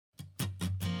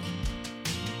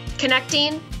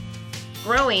connecting,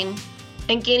 growing,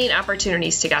 and gaining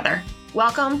opportunities together.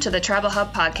 Welcome to the Travel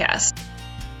Hub Podcast.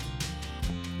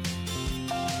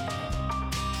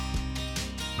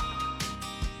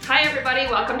 Hi, everybody.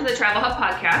 Welcome to the Travel Hub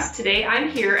Podcast. Today, I'm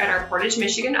here at our Portage,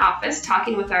 Michigan office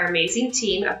talking with our amazing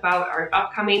team about our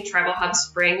upcoming Travel Hub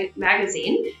Spring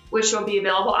magazine, which will be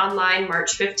available online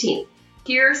March 15th.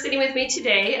 Here, sitting with me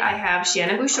today, I have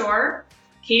Shannon Bouchard,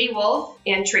 Katie Wolf,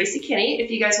 and Tracy Kinney.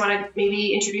 If you guys want to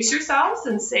maybe introduce yourselves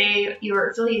and say your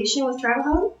affiliation with Travel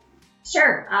Hub.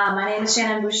 Sure. My name is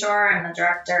Shannon Bouchard. I'm the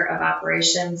Director of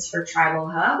Operations for Travel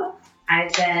Hub.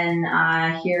 I've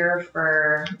been here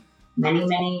for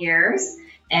many years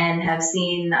and have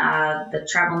seen the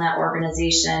TravelNet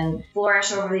organization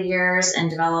flourish over the years and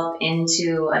develop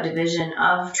into a division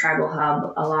of Travel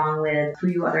Hub along with a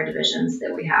few other divisions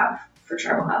that we have for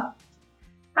Travel Hub.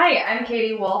 Hi, I'm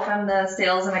Katie Wolf. I'm the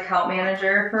Sales and Account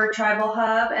Manager for Travel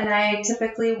Hub, and I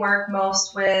typically work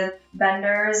most with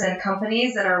vendors and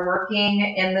companies that are working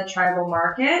in the travel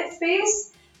market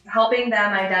space, helping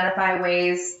them identify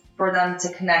ways for them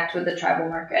to connect with the travel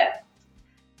market.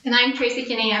 And I'm Tracy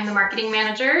Kinney. I'm the marketing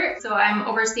manager. So I'm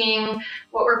overseeing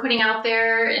what we're putting out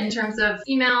there in terms of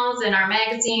emails in our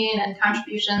magazine and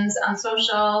contributions on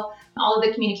social, all of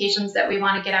the communications that we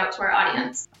want to get out to our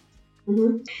audience.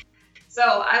 Mm-hmm. So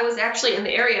I was actually in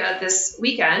the area this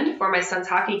weekend for my son's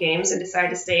hockey games and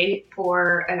decided to stay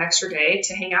for an extra day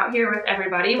to hang out here with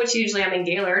everybody, which usually I'm in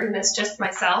Gaylord, and it's just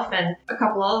myself and a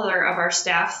couple other of our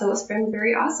staff. So it's been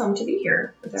very awesome to be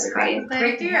here with everybody.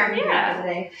 Great to hear you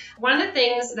today. One of the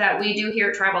things that we do here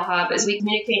at Travel Hub is we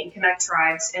communicate and connect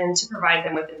tribes and to provide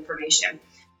them with information.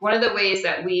 One of the ways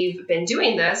that we've been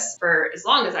doing this for as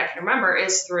long as I can remember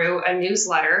is through a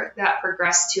newsletter that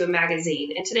progressed to a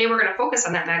magazine. And today we're going to focus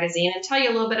on that magazine and tell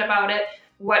you a little bit about it,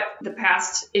 what the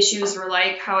past issues were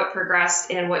like, how it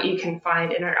progressed, and what you can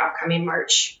find in our upcoming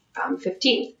March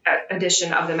 15th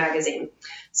edition of the magazine.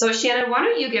 So Shannon, why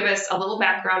don't you give us a little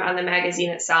background on the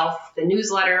magazine itself? The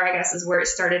newsletter, I guess, is where it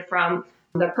started from,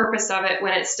 the purpose of it,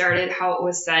 when it started, how it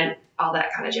was sent, all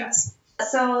that kind of jazz.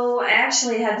 So I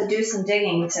actually had to do some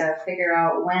digging to figure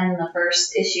out when the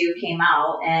first issue came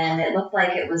out, and it looked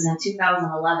like it was in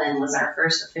 2011 was our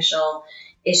first official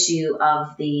issue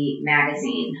of the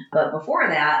magazine. But before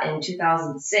that, in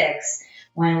 2006,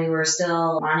 when we were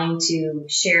still wanting to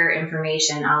share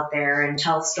information out there and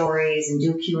tell stories and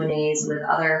do Q&As with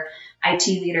other IT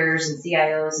leaders and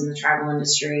CIOs in the travel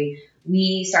industry,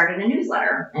 we started a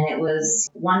newsletter, and it was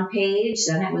one page,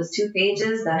 then it was 2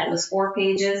 pages, then it was 4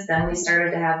 pages. Then we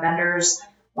started to have vendors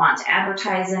want to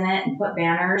advertise in it and put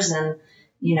banners, and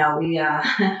we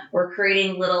were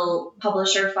creating little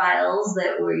publisher files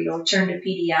that were turned to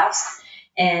PDFs,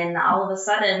 and all of a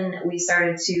sudden we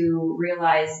started to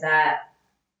realize that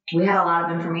we had a lot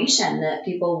of information that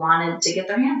people wanted to get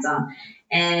their hands on.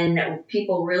 And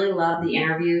people really loved the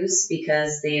interviews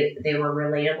because they were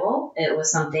relatable. It was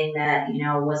something that,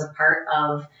 was a part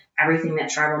of everything that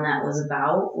TravelNet was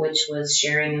about, which was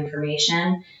sharing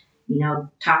information,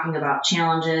 talking about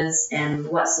challenges and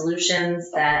what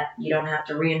solutions that you don't have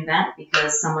to reinvent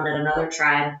because someone at another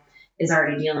tribe is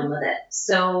already dealing with it.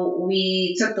 So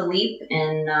we took the leap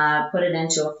and put it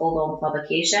into a full-blown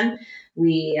publication.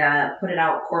 We put it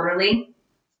out quarterly.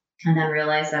 And then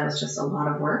realized that was just a lot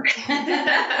of work.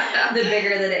 The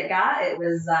bigger that it got, it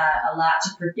was a lot to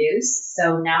produce.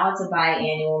 So now it's a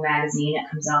biannual magazine. It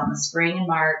comes out in the spring and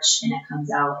March, and it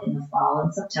comes out in the fall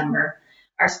and September.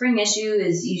 Our spring issue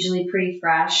is usually pretty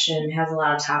fresh and has a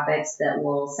lot of topics that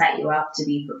will set you up to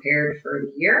be prepared for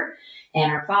the year.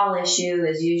 And our fall issue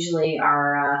is usually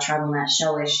our TravelNet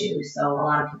show issue. So a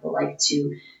lot of people like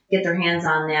to get their hands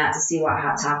on that to see what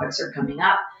hot topics are coming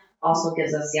up. Also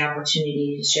gives us the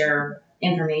opportunity to share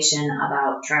information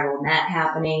about TravelNet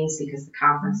happenings because the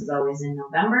conference is always in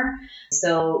November.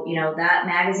 So, that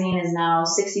magazine is now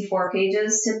 64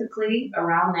 pages typically,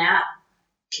 around that.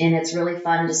 And it's really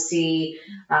fun to see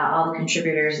all the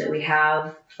contributors that we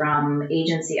have, from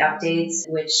agency updates,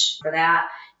 which for that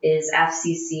is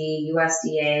FCC,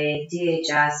 USDA,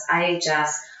 DHS,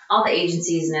 IHS, all the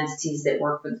agencies and entities that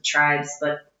work with the tribes,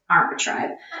 but aren't a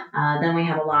tribe. Then we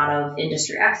have a lot of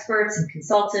industry experts and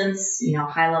consultants,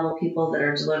 high-level people that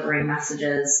are delivering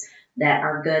messages that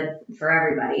are good for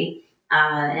everybody.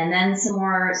 And then some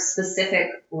more specific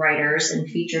writers and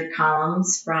featured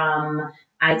columns from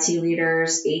IT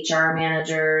leaders, HR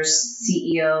managers,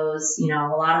 CEOs, a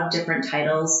lot of different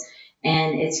titles.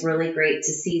 And it's really great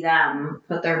to see them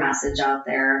put their message out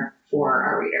there for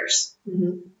our readers.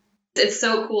 Mm-hmm. It's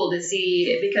so cool to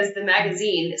see, because the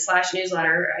magazine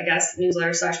 /newsletter, I guess,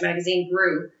 newsletter/magazine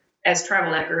grew as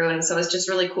TribalNet grew. And so it's just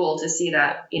really cool to see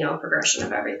that, progression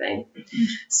of everything.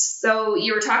 So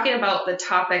you were talking about the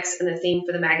topics and the theme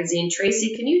for the magazine.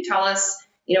 Tracy, can you tell us,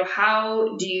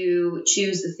 how do you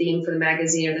choose the theme for the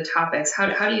magazine or the topics?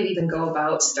 How do you even go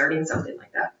about starting something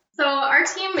like that? So our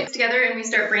team gets together and we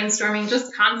start brainstorming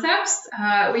just concepts.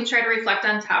 We try to reflect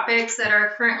on topics that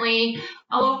are currently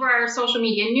all over our social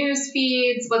media news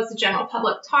feeds. What's the general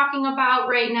public talking about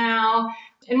right now?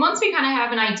 And once we kind of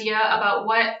have an idea about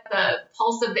what the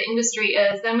pulse of the industry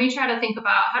is, then we try to think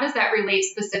about how does that relate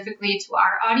specifically to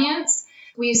our audience.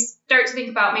 We start to think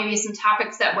about maybe some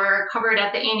topics that were covered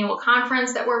at the annual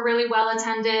conference that were really well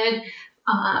attended.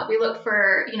 We look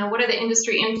for, what are the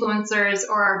industry influencers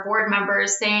or our board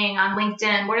members saying on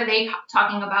LinkedIn? What are they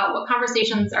talking about? What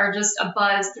conversations are just a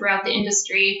buzz throughout the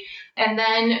industry? And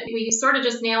then we sort of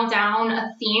just nail down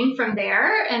a theme from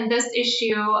there. And this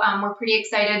issue, we're pretty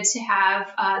excited to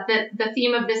have the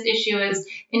theme of this issue is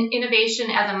innovation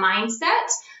as a mindset.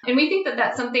 And we think that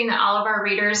that's something that all of our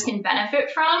readers can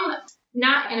benefit from.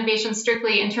 Not innovation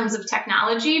strictly in terms of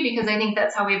technology, because I think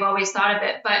that's how we've always thought of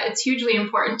it, but it's hugely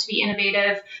important to be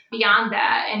innovative beyond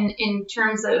that. And in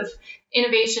terms of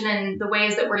innovation in the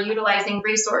ways that we're utilizing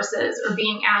resources or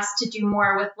being asked to do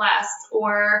more with less,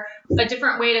 or a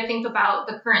different way to think about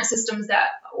the current systems that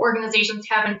organizations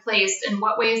have in place and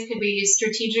what ways could we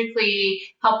strategically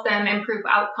help them improve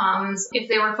outcomes if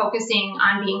they were focusing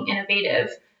on being innovative.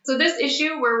 So this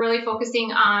issue, we're really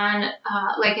focusing on,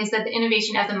 like I said, the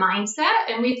innovation as a mindset.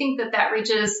 And we think that that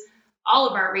reaches all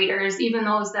of our readers, even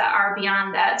those that are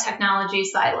beyond that technology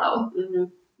silo. Mm-hmm.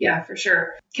 Yeah, for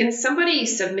sure. Can somebody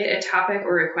submit a topic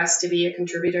or request to be a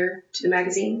contributor to the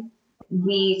magazine?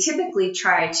 We typically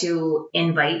try to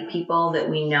invite people that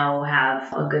we know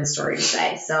have a good story to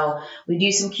say. So we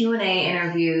do some Q&A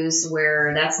interviews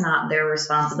where that's not their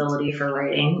responsibility for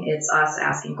writing. It's us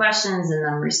asking questions and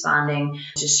them responding,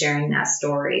 just sharing that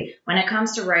story. When it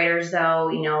comes to writers, though,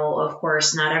 of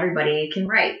course, not everybody can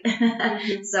write.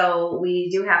 So we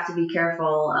do have to be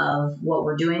careful of what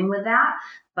we're doing with that.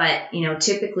 But,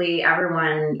 typically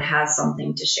everyone has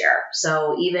something to share.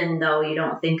 So even though you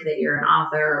don't think that you're an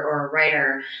author or a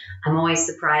writer, I'm always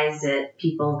surprised at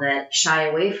people that shy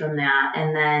away from that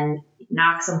and then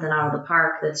knock something out of the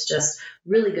park that's just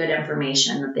really good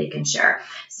information that they can share.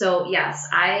 So yes,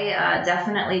 I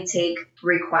definitely take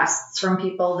requests from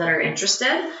people that are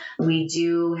interested. We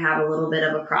do have a little bit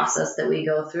of a process that we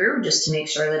go through just to make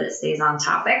sure that it stays on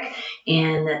topic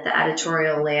and that the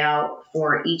editorial layout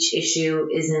for each issue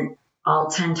isn't all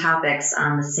 10 topics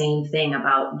on the same thing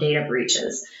about data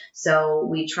breaches. So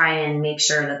we try and make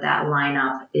sure that that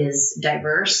lineup is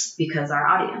diverse because our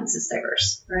audience is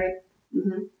diverse. Right.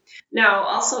 Mm-hmm. Now,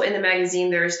 also in the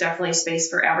magazine, there's definitely space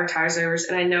for advertisers.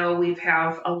 And I know we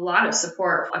have a lot of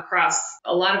support across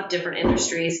a lot of different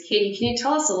industries. Katie, can you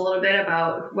tell us a little bit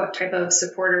about what type of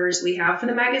supporters we have for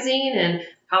the magazine and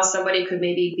how somebody could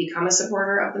maybe become a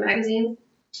supporter of the magazine?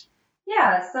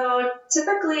 Yeah, so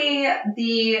typically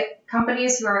the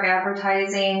companies who are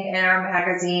advertising in our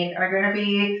magazine are going to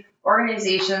be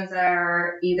organizations that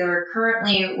are either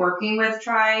currently working with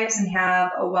tribes and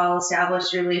have a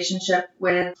well-established relationship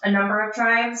with a number of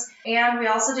tribes. And we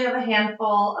also do have a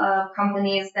handful of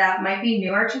companies that might be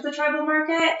newer to the tribal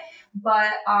market,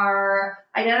 but are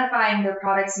identifying their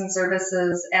products and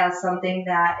services as something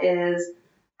that is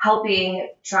helping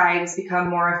tribes become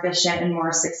more efficient and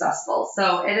more successful.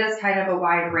 So it is kind of a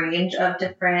wide range of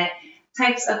different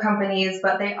types of companies,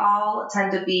 but they all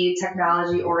tend to be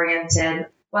technology oriented.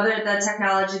 Whether the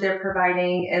technology they're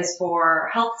providing is for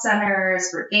health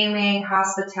centers, for gaming,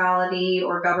 hospitality,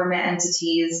 or government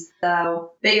entities, the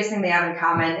biggest thing they have in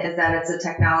common is that it's a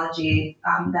technology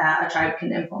that a tribe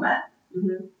can implement.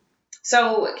 Mm-hmm.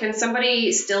 So can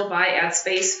somebody still buy ad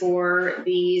space for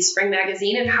the spring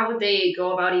magazine, and how would they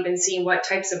go about even seeing what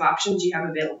types of options you have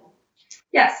available?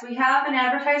 Yes, we have an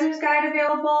advertiser's guide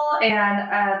available,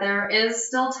 and there is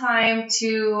still time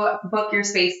to book your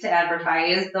space to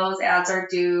advertise. Those ads are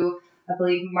due, I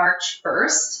believe, March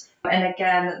 1st. And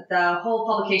again, the whole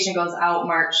publication goes out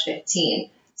March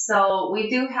 15th. So we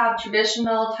do have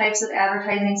traditional types of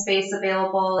advertising space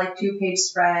available, like 2-page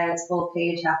spreads, full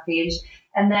page, half page.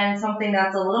 And then something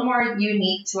that's a little more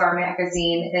unique to our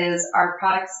magazine is our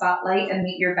product spotlight and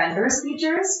meet your vendors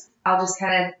features. I'll just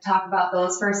kind of talk about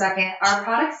those for a second. Our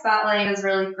product spotlight is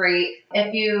really great.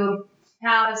 If you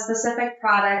have a specific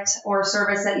product or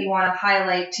service that you want to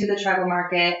highlight to the tribal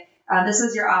market, this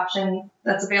is your option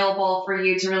that's available for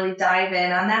you to really dive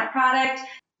in on that product,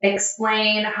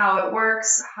 explain how it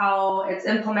works, how it's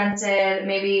implemented,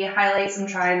 maybe highlight some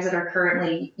tribes that are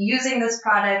currently using this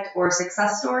product or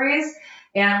success stories.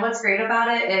 And what's great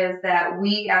about it is that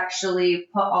we actually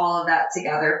put all of that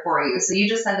together for you. So you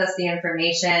just send us the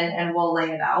information and we'll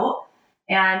lay it out.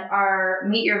 And our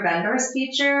Meet Your Vendors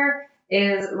feature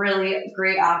is really a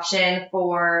great option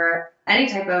for any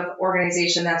type of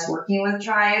organization that's working with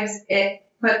tribes. It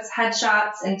puts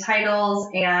headshots and titles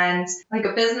and like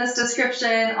a business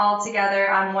description all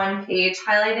together on one page,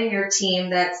 highlighting your team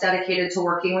that's dedicated to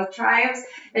working with tribes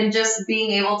and just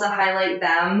being able to highlight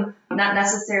them, not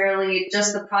necessarily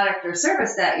just the product or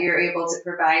service that you're able to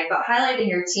provide, but highlighting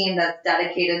your team that's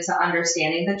dedicated to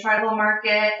understanding the tribal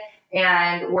market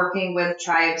and working with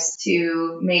tribes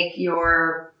to make to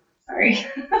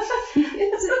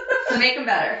make them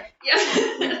better.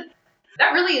 Yeah.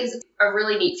 That really is a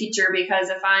really neat feature, because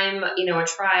if I'm, a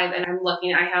tribe and I'm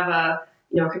looking, I have a,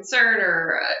 concern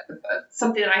or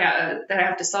something that I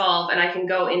have to solve, and I can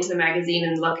go into the magazine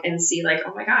and look and see like,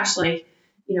 oh my gosh, like,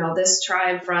 this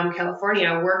tribe from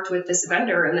California worked with this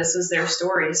vendor and this was their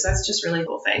story. So that's just a really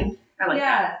cool thing. I like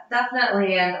that.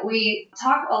 Definitely. And we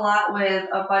talk a lot with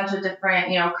a bunch of different,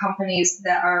 companies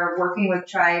that are working with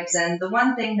tribes. And the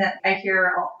one thing that I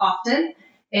hear often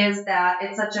is that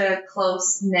it's such a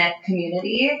close-knit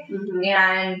community. Mm-hmm.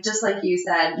 And just like you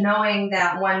said, knowing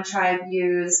that one tribe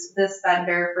used this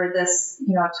vendor for this,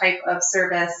 type of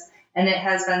service and it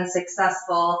has been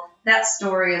successful, that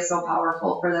story is so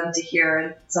powerful for them to hear.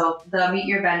 And so the Meet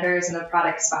Your Vendors and the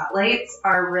product spotlights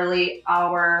are really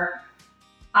our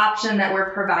option that we're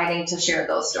providing to share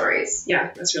those stories.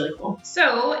 Yeah, that's really cool.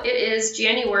 So it is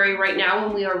January right now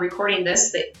when we are recording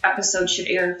this. The episode should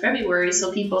air in February,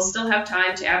 so people still have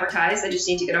time to advertise. I just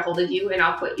need to get a hold of you, and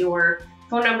I'll put your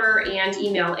phone number and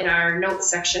email in our notes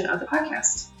section of the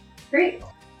podcast. Great.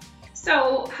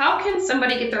 So how can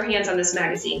somebody get their hands on this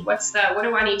magazine? What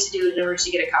do I need to do in order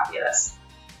to get a copy of this?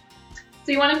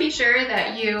 So you want to be sure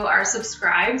that you are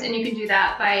subscribed, and you can do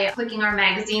that by clicking our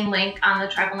magazine link on the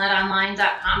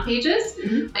tribalnetonline.com pages.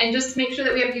 Mm-hmm. And just make sure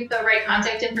that we have the right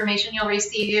contact information. You'll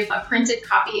receive a printed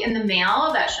copy in the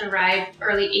mail that should arrive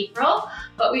early April.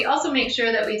 But we also make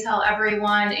sure that we tell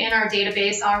everyone in our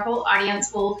database, our whole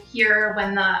audience will hear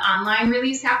when the online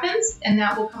release happens, and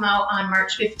that will come out on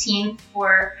March 15th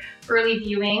for early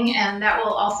viewing. And that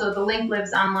will also, the link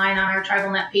lives online on our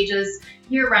TribalNet pages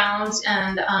year-round,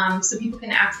 and so people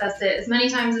can access it as many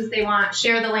times as they want.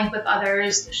 Share the link with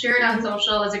others. Share it on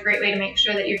social is a great way to make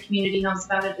sure that your community knows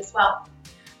about it as well.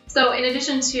 So in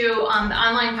addition to the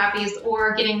online copies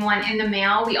or getting one in the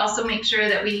mail, we also make sure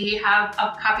that we have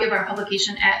a copy of our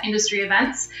publication at industry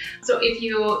events. So if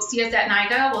you see us at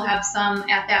NIGA, we'll have some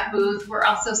at that booth. We're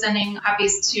also sending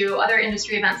copies to other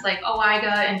industry events like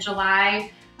OIGA in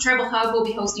July. Tribal Hub will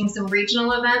be hosting some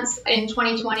regional events in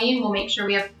 2020, and we'll make sure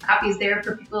we have copies there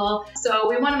for people. So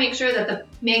we want to make sure that the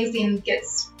magazine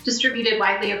gets distributed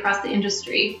widely across the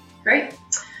industry. Great.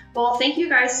 Well, thank you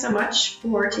guys so much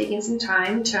for taking some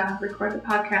time to record the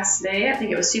podcast today. I think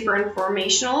it was super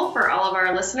informational for all of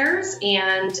our listeners,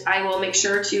 and I will make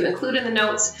sure to include in the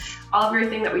notes all of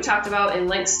everything that we talked about and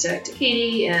links to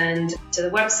Katie and to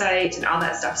the website and all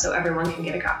that stuff, so everyone can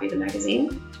get a copy of the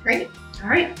magazine. Great. All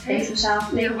right. Thanks,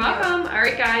 Michelle. You're welcome. All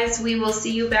right, guys, we will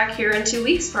see you back here in 2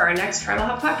 weeks for our next Tribal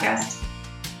Hub podcast.